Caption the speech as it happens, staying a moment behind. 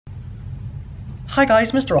Hi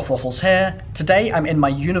guys, MrRoflWaffles here. Today I'm in my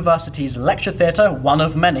university's lecture theatre, one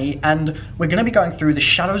of many, and we're going to be going through the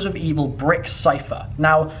Shadows of Evil brick cipher.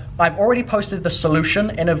 Now, I've already posted the solution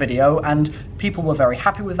in a video and people were very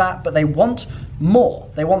happy with that, but they want more.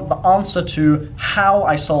 They want the answer to how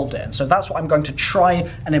I solved it, and so that's what I'm going to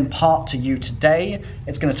try and impart to you today.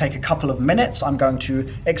 It's going to take a couple of minutes. I'm going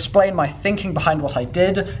to explain my thinking behind what I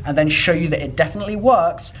did and then show you that it definitely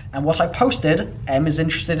works, and what I posted, M is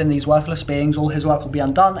interested in these worthless beings, all his work will be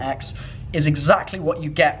undone, X, is exactly what you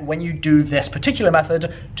get when you do this particular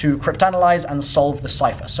method to cryptanalyze and solve the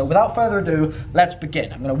cipher. So without further ado, let's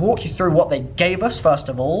begin. I'm going to walk you through what they gave us first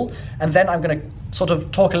of all, and then I'm going to sort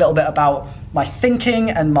of talk a little bit about my thinking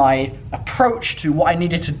and my approach to what I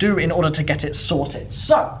needed to do in order to get it sorted.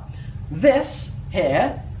 So this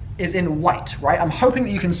here is in white, right? I'm hoping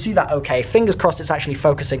that you can see that okay. Fingers crossed it's actually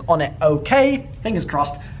focusing on it okay. Fingers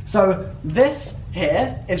crossed. So this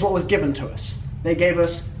here is what was given to us. They gave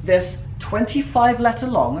us this 25-letter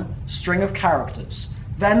long string of characters.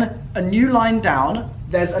 Then a new line down,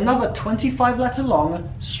 there's another 25-letter long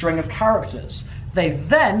string of characters. They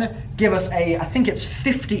then give us a, I think it's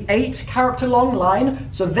 58 character long line.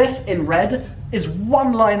 So this in red is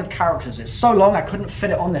one line of characters. It's so long I couldn't fit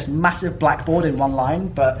it on this massive blackboard in one line,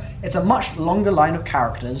 but it's a much longer line of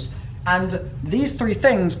characters. And these three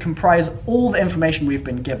things comprise all the information we've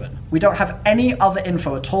been given. We don't have any other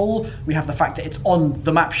info at all. We have the fact that it's on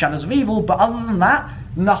the map Shadows of Evil, but other than that,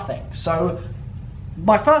 nothing. So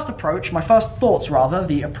my first thoughts rather,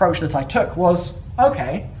 the approach that I took was,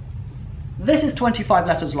 okay, this is 25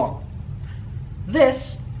 letters long.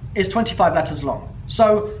 This is 25 letters long.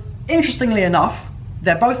 So interestingly enough,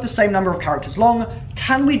 they're both the same number of characters long.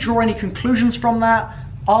 Can we draw any conclusions from that?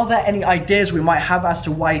 Are there any ideas we might have as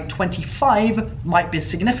to why 25 might be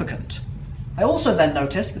significant? I also then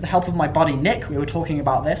noticed, with the help of my buddy Nick, we were talking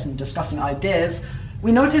about this and discussing ideas,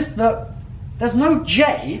 we noticed that there's no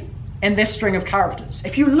J in this string of characters.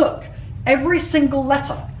 If you look, every single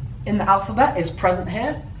letter in the alphabet is present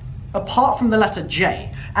here, apart from the letter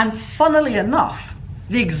J. And funnily enough,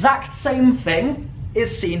 the exact same thing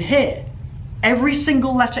is seen here. Every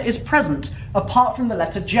single letter is present, apart from the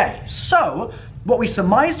letter J. So, what I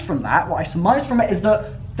surmised from it is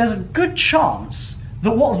that there's a good chance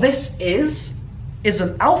that what this is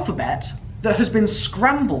an alphabet that has been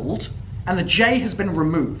scrambled and the J has been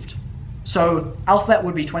removed. So alphabet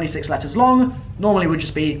would be 26 letters long, normally would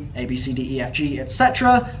just be A, B, C, D, E, F, G,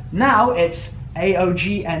 etc. Now it's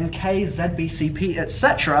AOGNKZBCP,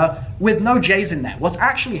 etc. with no J's in there. What's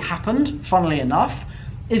actually happened, funnily enough,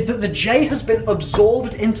 is that the J has been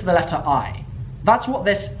absorbed into the letter I. That's what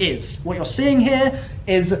this is. What you're seeing here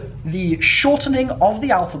is the shortening of the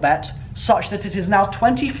alphabet such that it is now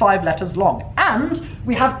 25 letters long. And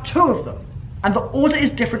we have two of them. And the order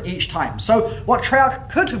is different each time. So what Treyarch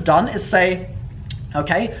could have done is say,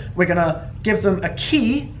 okay, we're going to give them a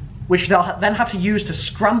key, which they'll then have to use to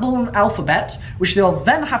scramble an alphabet, which they'll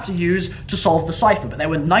then have to use to solve the cipher. But they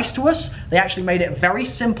were nice to us. They actually made it very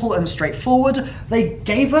simple and straightforward. They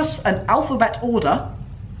gave us an alphabet order.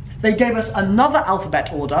 They gave us another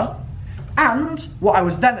alphabet order, and what I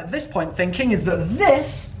was then at this point thinking is that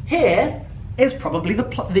this here is probably the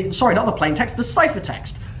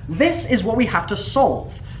ciphertext. This is what we have to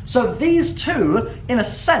solve. So these two, in a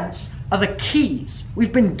sense, are the keys.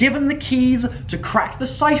 We've been given the keys to crack the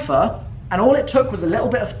cipher, and all it took was a little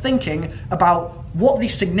bit of thinking about what the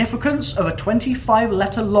significance of a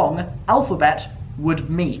 25-letter long alphabet would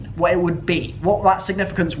mean, what it would be, what that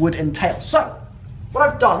significance would entail. So, what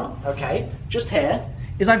I've done, okay, just here,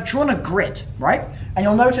 is I've drawn a grid, right? And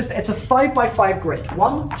you'll notice that it's a 5 by 5 grid.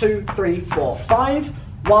 1, 2, 3, 4, 5.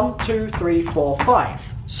 1, 2, 3, 4, 5.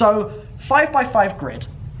 So, 5 by 5 grid.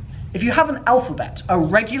 If you have an alphabet, a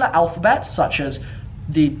regular alphabet, such as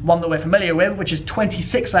the one that we're familiar with, which is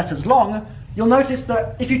 26 letters long, you'll notice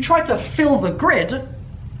that if you try to fill the grid,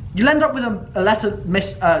 you'll end up with a letter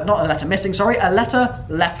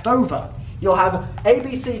left over. You'll have A,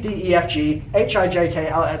 B, C, D, E, F, G, H, I, J, K,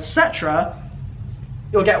 L, etc.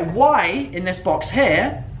 You'll get Y in this box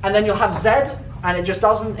here, and then you'll have Z, and it just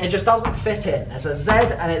doesn't fit in. There's a Z,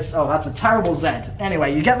 and it's, oh, that's a terrible Z.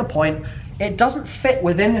 Anyway, you get the point. It doesn't fit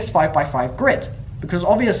within this 5 by 5 grid, because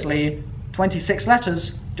obviously 26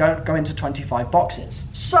 letters don't go into 25 boxes.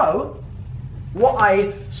 So, what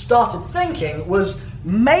I started thinking was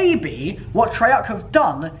maybe what Treyarch have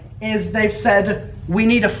done is they've said, we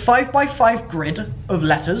need a 5 by 5 grid of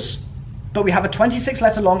letters, but we have a 26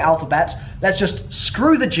 letter long alphabet. Let's just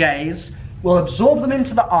screw the J's, we'll absorb them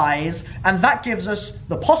into the I's, and that gives us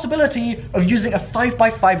the possibility of using a 5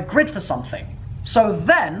 by 5 grid for something. So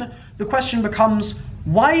then, the question becomes,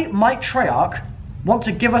 why might Treyarch want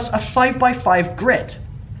to give us a 5x5 grid?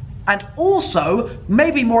 And also,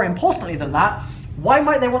 maybe more importantly than that, why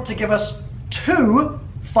might they want to give us 2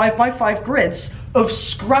 5x5 grids of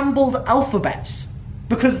scrambled alphabets?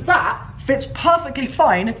 Because that fits perfectly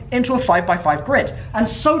fine into a 5x5 grid, and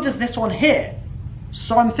so does this one here.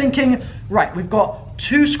 So I'm thinking, right, we've got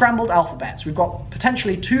 2 scrambled alphabets, we've got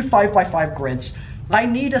potentially 2 5x5 grids. I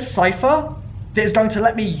need a cipher that is going to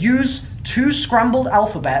let me use 2 scrambled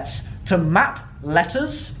alphabets to map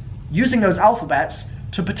letters using those alphabets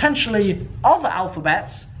to potentially other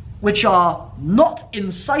alphabets which are not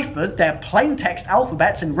enciphered, they're plain text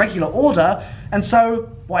alphabets in regular order. And so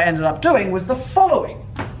what I ended up doing was the following.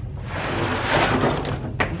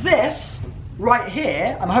 This right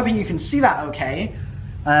here, I'm hoping you can see that okay.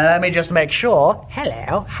 Let me just make sure.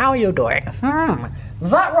 Hello, how are you doing?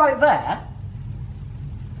 That right there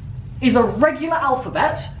is a regular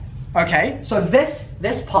alphabet. Okay, so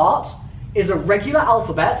this part is a regular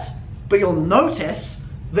alphabet, but you'll notice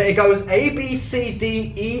that it goes A, B, C,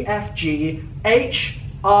 D, E, F, G, H,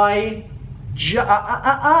 I, J,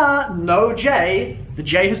 no J. The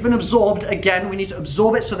J has been absorbed. Again, we need to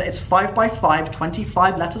absorb it so that it's 5x5,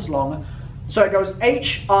 25 letters long. So it goes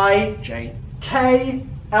H, I, J, K,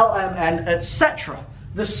 L, M, N, etc.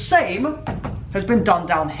 The same has been done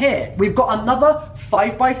down here. We've got another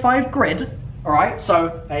 5x5 grid. All right,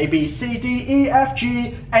 so A, B, C, D, E, F,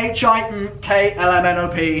 G, H, I, N, K, L, M, N, O,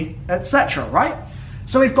 P, etc., right?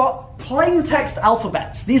 So we've got plain text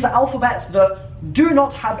alphabets. These are alphabets that do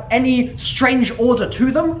not have any strange order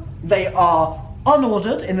to them. They are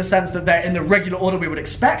unordered in the sense that they're in the regular order we would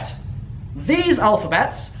expect. These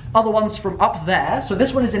alphabets are the ones from up there. So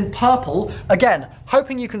this one is in purple. Again,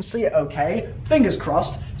 hoping you can see it okay. Fingers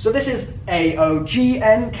crossed. So this is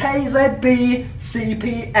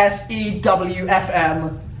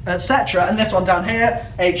AOGNKZBCPSEWFM, etc. And this one down here,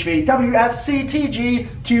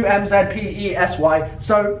 HVWFCTGQMZPESY.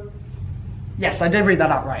 So, yes, I did read that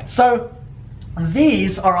out right. So,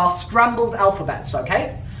 these are our scrambled alphabets,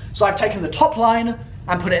 okay? So I've taken the top line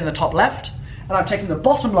and put it in the top left, and I've taken the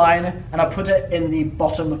bottom line and I've put it in the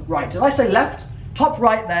bottom right. Did I say left? Top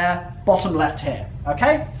right there, bottom left here,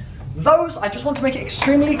 okay? Those, I just want to make it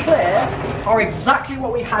extremely clear, are exactly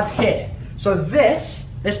what we had here. So this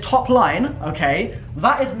top line, okay,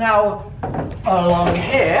 that is now along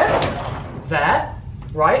here, there,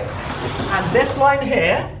 right? And this line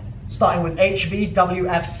here, starting with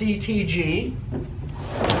HVWFCTG,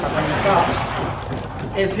 I'll bring this up,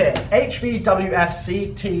 is here.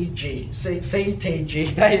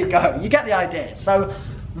 HVWFCTG, there you go, you get the idea. So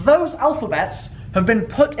those alphabets have been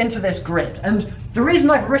put into this grid, and the reason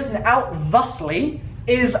I've written it out thusly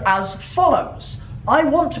is as follows. I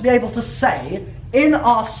want to be able to say, in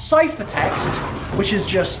our ciphertext, which is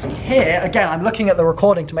just here, again, I'm looking at the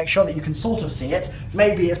recording to make sure that you can sort of see it.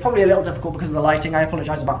 Maybe it's probably a little difficult because of the lighting, I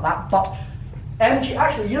apologize about that, but MG,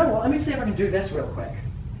 actually, you know what, let me see if I can do this real quick.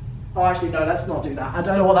 Oh, actually, no, let's not do that. I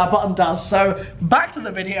don't know what that button does, so back to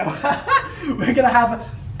the video. We're gonna have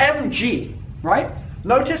MG, right?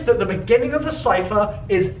 Notice that the beginning of the cipher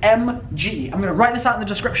is MG. I'm gonna write this out in the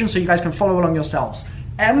description so you guys can follow along yourselves.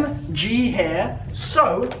 MG here.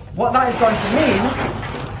 So what that is going to mean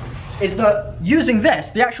is that using this,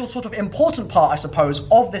 the actual sort of important part, I suppose,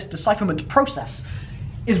 of this decipherment process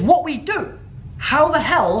is what we do. How the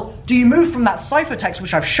hell do you move from that ciphertext,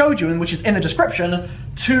 which I've showed you and which is in the description,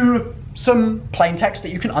 to some plain text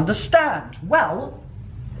that you can understand? Well,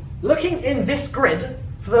 looking in this grid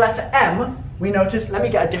for the letter M, we notice, let me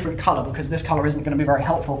get a different color because this color isn't going to be very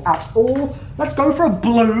helpful at all. Let's go for a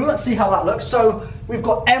blue, let's see how that looks. So we've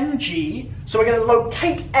got MG, so we're going to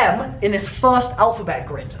locate M in this first alphabet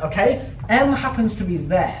grid, okay? M happens to be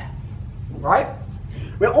there, right?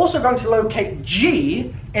 We're also going to locate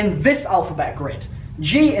G in this alphabet grid.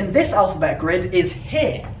 G in this alphabet grid is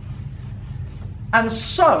here. And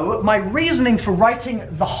so my reasoning for writing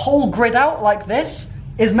the whole grid out like this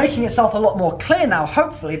is making itself a lot more clear now,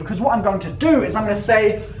 hopefully, because what I'm going to do is I'm going to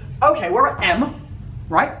say, okay, we're at M,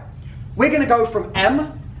 right? We're going to go from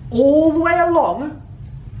M all the way along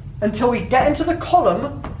until we get into the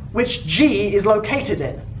column which G is located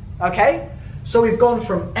in, okay? So we've gone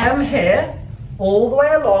from M here all the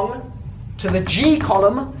way along to the G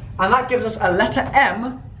column, and that gives us a letter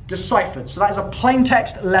M deciphered. So that is a plain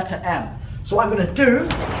text letter M. So what I'm going to do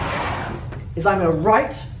is I'm going to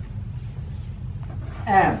write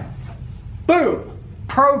M. Boom.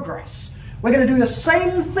 Progress. We're going to do the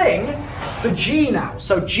same thing for G now.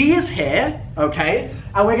 So G is here, okay,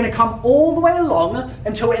 and we're going to come all the way along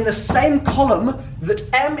until we're in the same column that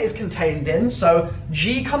M is contained in. So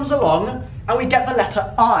G comes along and we get the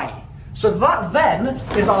letter I. So that then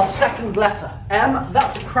is our second letter, M.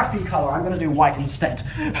 That's a crappy color, I'm gonna do white instead.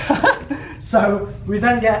 So we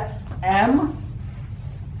then get M,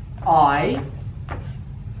 I,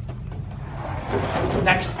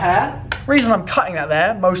 next pair. Reason I'm cutting that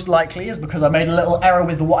there, most likely, is because I made a little error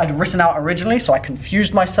with what I'd written out originally, so I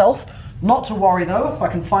confused myself. Not to worry though, if I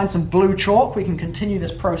can find some blue chalk, we can continue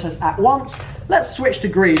this process at once. Let's switch to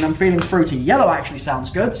green, I'm feeling fruity. Yellow actually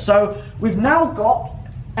sounds good. So we've now got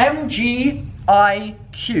MGIQ.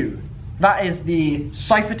 That is the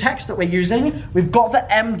ciphertext that we're using. We've got the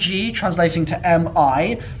MG translating to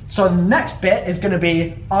MI. So the next bit is gonna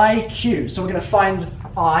be IQ. So we're gonna find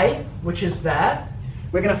I, which is there.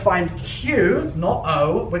 We're gonna find Q, not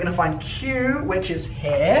O. We're gonna find Q, which is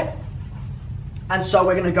here. And so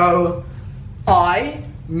we're gonna go I,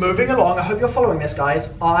 moving along. I hope you're following this,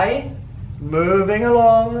 guys. I, moving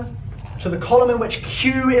along to the column in which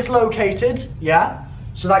Q is located, yeah?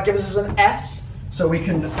 So that gives us an S. So we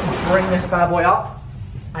can bring this bad boy up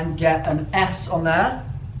and get an S on there.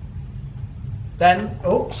 Then,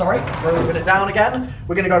 oh, sorry, put it down again.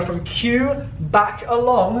 We're gonna go from Q back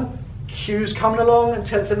along. Q's coming along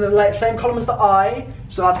until it's in the same column as the I.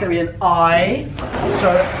 So that's gonna be an I.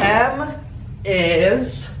 So M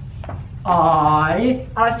is I.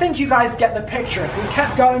 And I think you guys get the picture. If we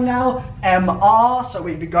kept going now, MR, so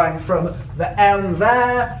we'd be going from the M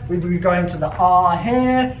there, we'd be going to the R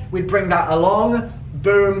here, we'd bring that along,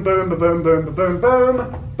 boom, boom, boom, boom, boom, boom,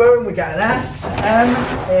 boom, boom, we get an S. M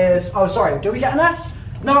is, oh sorry, do we get an S?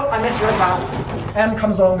 No, I misread that. M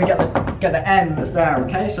comes along, we get the N that's there,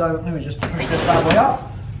 okay? So let me just push this bad boy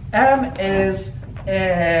up. M is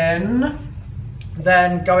in,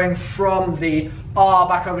 then going from the R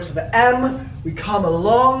back over to the M, we come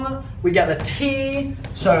along, we get the T,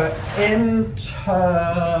 so inter,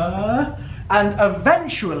 and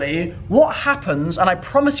eventually what happens, and I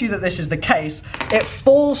promise you that this is the case, it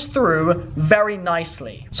falls through very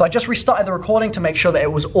nicely. So I just restarted the recording to make sure that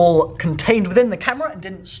it was all contained within the camera and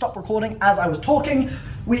didn't stop recording as I was talking.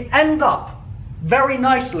 We end up very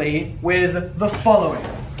nicely with the following.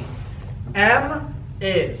 M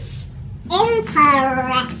is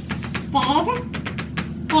interested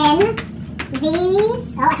in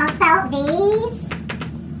these, oh I can't spell, these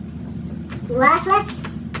worthless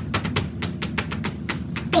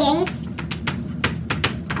beings.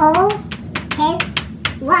 All his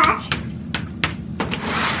work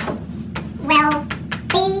will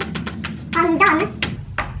be undone.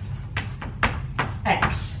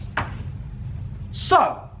 X.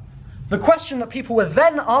 So, the question that people were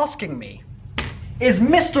then asking me is,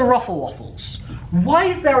 MrRoflWaffles, why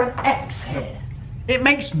is there an X here? It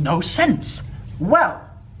makes no sense. Well,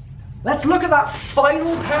 let's look at that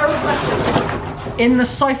final pair of letters in the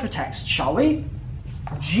ciphertext, shall we?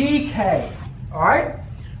 GK, all right?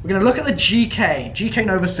 We're gonna look at the GK. GK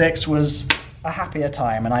Nova 6 was a happier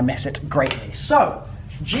time and I miss it greatly. So,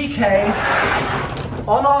 GK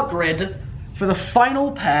on our grid for the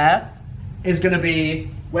final pair is gonna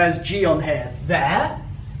be, where's G on here? There,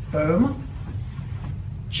 boom.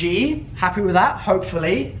 G, happy with that,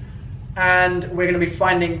 hopefully. And we're gonna be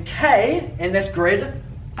finding K in this grid,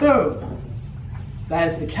 boom.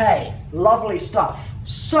 There's the K, lovely stuff.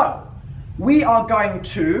 So, we are going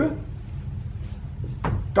to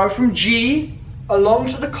go from G along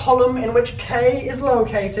to the column in which K is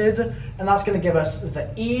located, and that's gonna give us the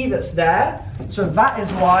E that's there. So that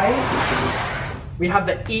is why we have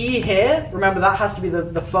the E here. Remember that has to be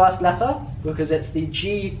the first letter because it's the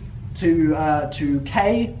G to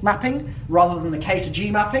K mapping rather than the K to G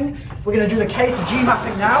mapping. We're going to do the K to G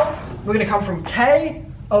mapping now. We're going to come from K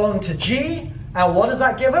along to G, and what does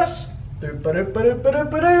that give us? It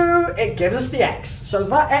gives us the X. So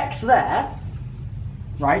that X there,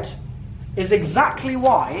 right, is exactly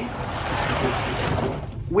why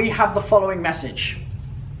we have the following message.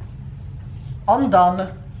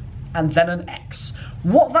 Undone, and then an X.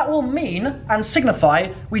 What that will mean and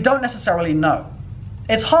signify, we don't necessarily know.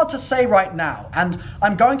 It's hard to say right now, and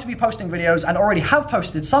I'm going to be posting videos and already have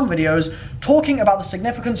posted some videos talking about the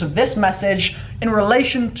significance of this message in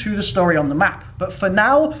relation to the story on the map. But for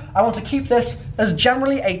now, I want to keep this as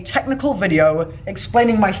generally a technical video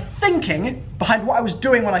explaining my thinking behind what I was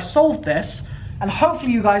doing when I solved this, and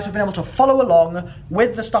hopefully you guys have been able to follow along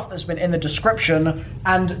with the stuff that's been in the description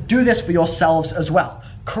and do this for yourselves as well.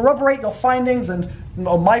 Corroborate your findings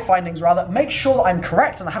or my findings rather, make sure that I'm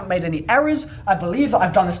correct and I haven't made any errors. I believe that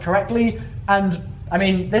I've done this correctly, and I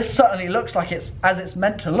mean, this certainly looks like it's as it's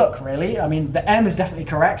meant to look, really. I mean, the M is definitely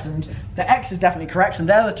correct, and the X is definitely correct, and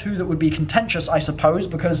they're the two that would be contentious, I suppose,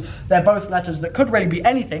 because they're both letters that could really be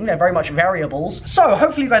anything. They're very much variables. So,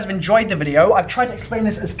 hopefully you guys have enjoyed the video. I've tried to explain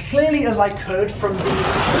this as clearly as I could from the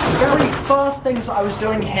very first things that I was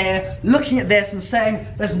doing here, looking at this and saying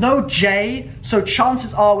there's no J, so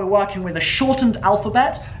chances are we're working with a shortened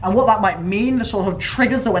alphabet, and what that might mean, the sort of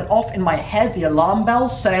triggers that went off in my head, the alarm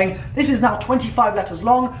bells saying this is now 25 letters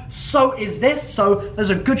long, so is this, so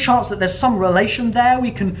there's a good chance that there's some relation there.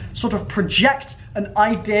 We can sort of project an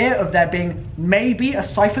idea of there being maybe a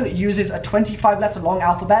cipher that uses a 25 letter long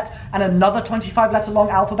alphabet and another 25 letter long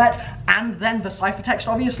alphabet and then the ciphertext,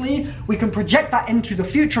 obviously. We can project that into the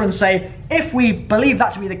future and say, if we believe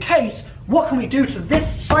that to be the case, what can we do to this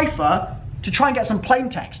cipher to try and get some plain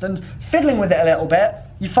text? And fiddling with it a little bit,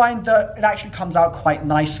 you find that it actually comes out quite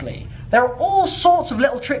nicely. There are all sorts of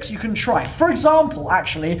little tricks you can try. For example,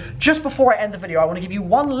 actually, just before I end the video, I want to give you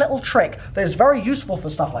one little trick that is very useful for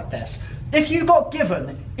stuff like this. If you got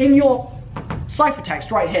given in your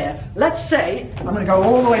ciphertext right here, let's say, I'm going to go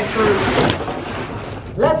all the way through,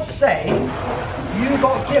 let's say you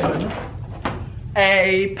got given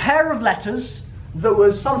a pair of letters that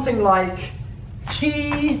was something like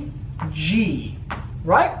TG,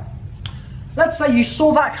 right? Let's say you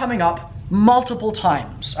saw that coming up multiple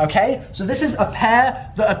times, okay? So this is a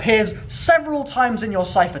pair that appears several times in your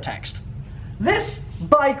ciphertext. This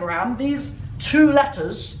bigram, these two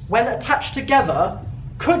letters, when attached together,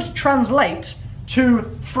 could translate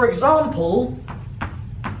to, for example,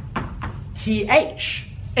 TH.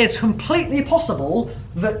 It's completely possible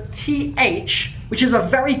that TH, which is a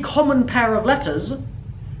very common pair of letters,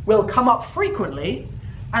 will come up frequently,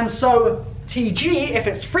 and so TG, if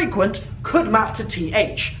it's frequent, could map to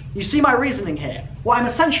TH. You see my reasoning here? What I'm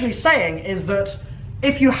essentially saying is that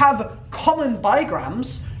if you have common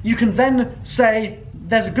bigrams, you can then say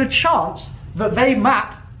there's a good chance that they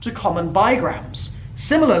map to common bigrams.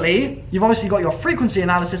 Similarly, you've obviously got your frequency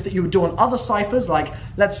analysis that you would do on other ciphers, like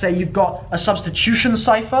let's say you've got a substitution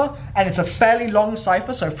cipher and it's a fairly long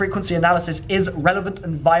cipher, so frequency analysis is relevant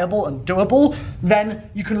and viable and doable. Then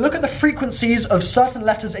you can look at the frequencies of certain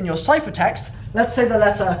letters in your ciphertext. Let's say the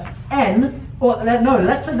letter N, or no,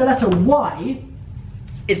 let's say the letter Y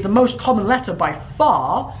is the most common letter by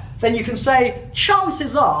far. Then you can say,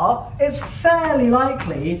 chances are, it's fairly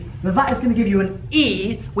likely that that is going to give you an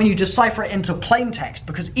E when you decipher it into plain text,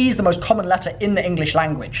 because E is the most common letter in the English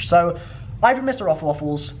language. So, I've been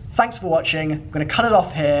MrRoflWaffles, thanks for watching, I'm going to cut it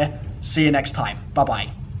off here, see you next time, bye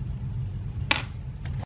bye.